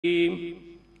In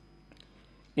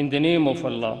the name of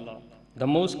Allah, the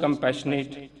most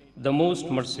compassionate, the most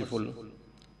merciful.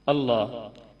 Allah,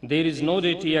 there is no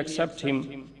deity except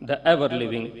Him, the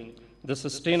ever-living, the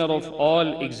sustainer of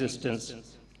all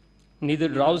existence. Neither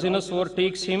drowsiness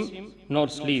overtakes Him, nor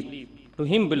sleep. To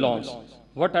Him belongs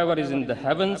whatever is in the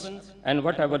heavens and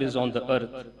whatever is on the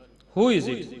earth. Who is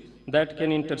it that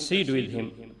can intercede with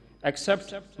Him,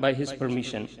 except by His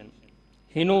permission?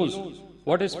 He knows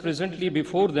what is presently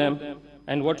before them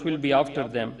and what will be after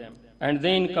them, and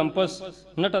they encompass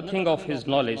not a thing of His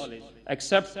knowledge,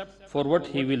 except for what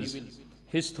He wills.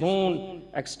 His throne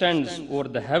extends over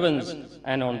the heavens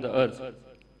and on the earth,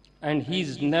 and He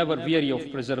is never weary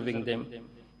of preserving them.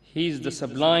 He is the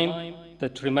sublime, the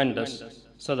tremendous.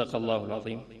 Sadaqallahu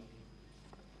al-Azim.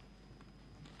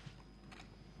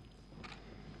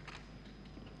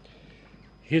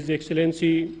 His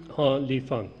Excellency Ha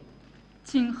Lifang.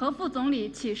 请何副总理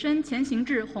起身前行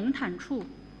至红毯处。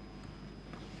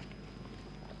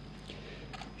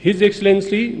His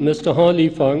Excellency Mr. Ha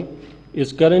Lifang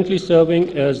is currently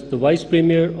serving as the Vice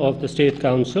Premier of the State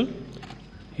Council.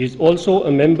 He is also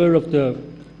a member of the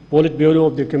Politburo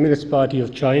of the Communist Party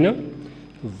of China.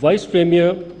 Vice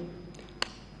Premier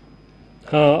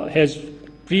has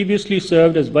previously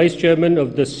served as Vice Chairman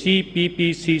of the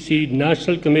CPPCC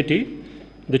National Committee,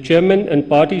 the Chairman and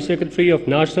Party Secretary of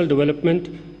National Development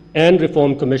and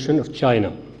Reform Commission of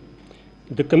China.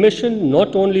 The Commission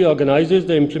not only organizes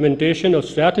the implementation of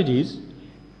strategies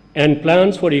and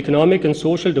plans for economic and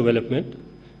social development,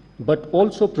 but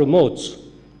also promotes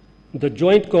the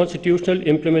joint constitutional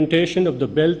implementation of the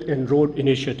Belt and Road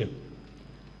Initiative.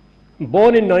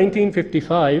 Born in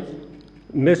 1955,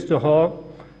 Mr. Ha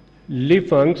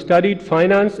Lifang studied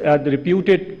finance at the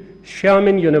reputed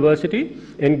Xiamen University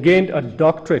and gained a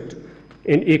doctorate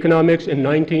in economics in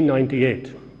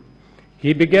 1998.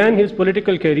 He began his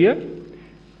political career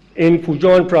in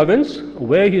Fujian province,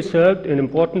 where he served in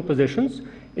important positions,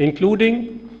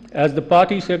 including as the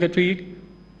party secretary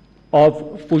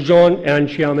of Fujian and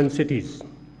Xiamen cities.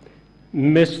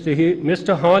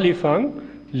 Mr. Ha Lifang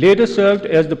later served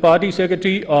as the party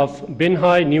secretary of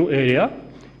Binhai New Area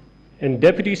and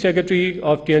Deputy Secretary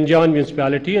of Tianjin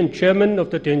Municipality and Chairman of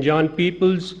the Tianjin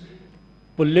People's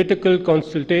Political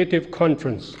Consultative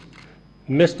Conference.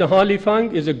 Mr. Ha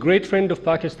Lifang is a great friend of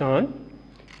Pakistan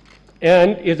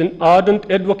and is an ardent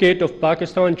advocate of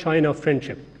Pakistan-China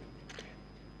friendship.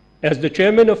 As the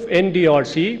Chairman of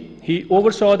NDRC, he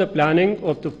oversaw the planning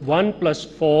of the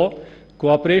 1+4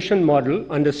 cooperation model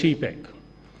under CPEC,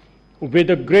 with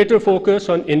a greater focus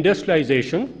on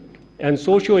industrialization and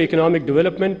socio-economic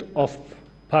development of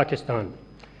Pakistan.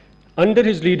 Under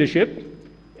his leadership,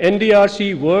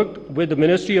 NDRC worked with the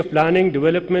Ministry of Planning,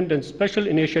 Development and Special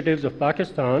Initiatives of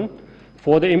Pakistan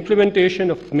for the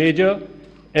implementation of major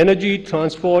energy,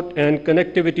 transport and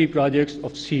connectivity projects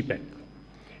of CPEC.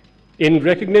 In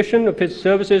recognition of his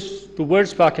services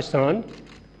towards Pakistan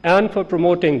and for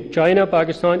promoting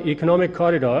China-Pakistan Economic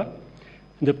Corridor,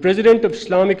 the President of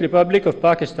Islamic Republic of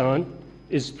Pakistan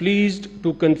is pleased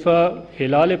to confer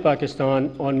Hilal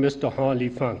Pakistan on Mr. Ha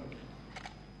Lifang.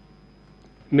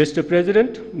 Mr.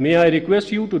 President, may I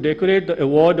request you to decorate the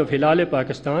award of Hilal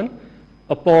Pakistan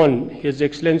upon His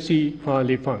Excellency Ha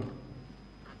Lifang.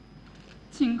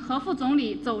 请何副总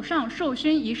理走上授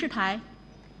勋仪式台。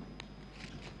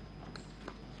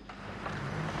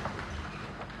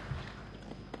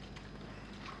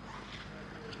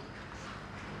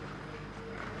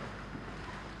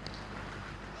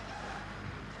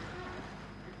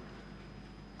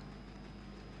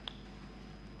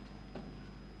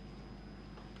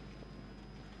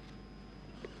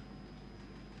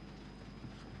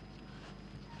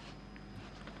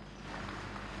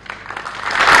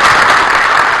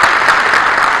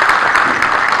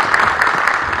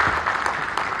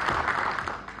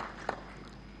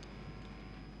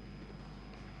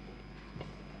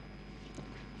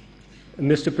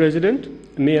Mr. President,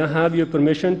 may I have your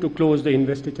permission to close the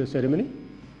investiture ceremony?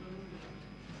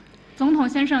 总统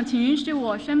先生，请允许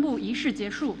我宣布仪式结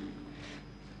束。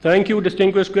 Thank you,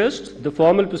 distinguished guests. The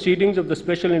formal proceedings of the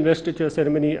special investiture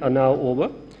ceremony are now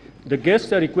over. The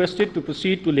guests are requested to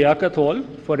proceed to Liaquat Hall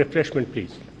for refreshment,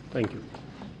 please. Thank you.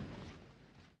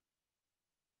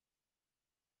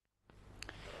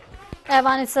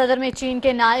 ऐवान सदर में चीन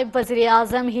के नायब वज़ीर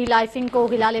आज़म ही लाइफिंग को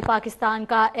हिलाल पाकिस्तान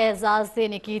का एजाज़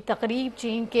देने की तकरीब।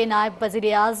 चीन के नायब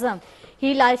वज़ीर आज़म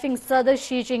ही लाइफिंग सदर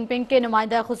शी जिनपिंग के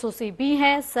नुमाइंदा खुसूसी भी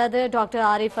हैं। सदर डॉक्टर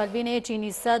आरिफ अलवी ने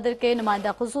चीनी सदर के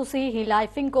नुमाइंदा खुसूसी ही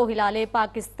लाइफिंग को हिलाल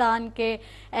पाकिस्तान के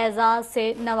एजाज़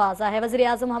से नवाजा है। वज़ीर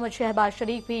आज़म मोहम्मद शहबाज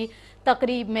शरीफ भी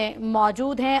तकरीब में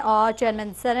मौजूद हैं और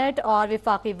चेयरमैन सेनेट और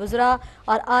वफाकी वज़रा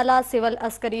और आला सिविल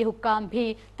अस्करी हुक्काम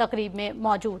भी तकरीब में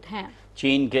मौजूद हैं।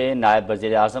 चीन के नायब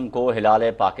वज़ीर आज़म को हिलाल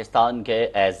पाकिस्तान के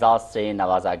एजाज़ से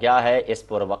नवाजा गया है। इस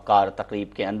पुरवकार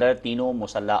तकरीब के अंदर तीनों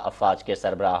मुसल्लह अफवाज के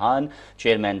सरबराहान,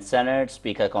 चेयरमैन सेनेट,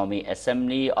 स्पीकर कौमी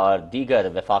असम्बली और दीगर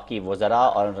वफाकी वज़रा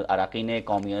और अरकान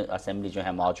कौमी असम्बली जो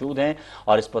है मौजूद हैं।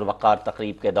 और इस पुरवकार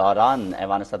तकरीब के दौरान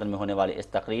ऐवान सदर में होने वाली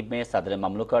इस तकरीब में सदर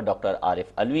ममलकत डॉक्टर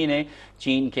आरिफ अलवी ने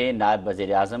चीन के नायब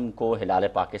वज़ीर आज़म को हिलाल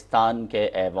पाकिस्तान के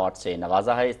एवार्ड से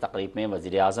नवाजा है। इस तकरीब में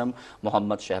वज़ीर आज़म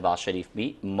मोहम्मद शहबाज शरीफ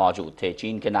भी मौजूद थे।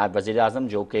 चीन के नायब वज़ीर आज़म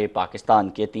जो कि पाकिस्तान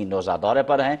के 3 रोज़ा दौरे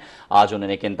पर हैं, आज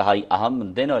उन्होंने एक इंतहाई अहम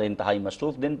दिन और इंतहाई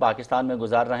मसरूफ़ दिन पाकिस्तान में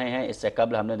गुजार रहे हैं। इससे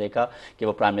कबल हमने देखा कि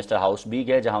वो प्राइम मिनिस्टर हाउस भी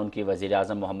गए, जहाँ उनकी वज़ीर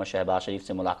आज़म मोहम्मद शहबाज शरीफ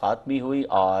से मुलाकात भी हुई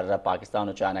और पाकिस्तान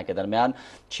और चाइना के दरमियान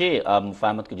 6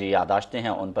 मुफाहमत की जो यादाश्तें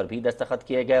हैं उन पर भी दस्तखत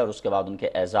किए गए। और उसके बाद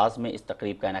उनके एजाज़ में इस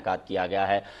तकरीब का इनेकाद किया गया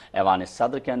है ऐवान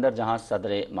सदर के अंदर, जहाँ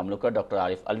सदर ममलकत डॉक्टर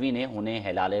आरिफ अलवी ने उन्हें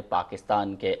हिलाल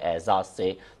पाकिस्तान के एजाज़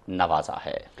से नवाजा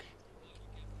है।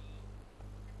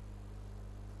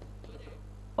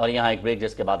 और यहाँ एक ब्रेक,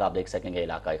 जिसके बाद आप देख सकेंगे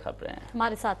इलाकाई खबरें।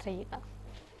 हमारे साथ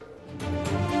रहिएगा।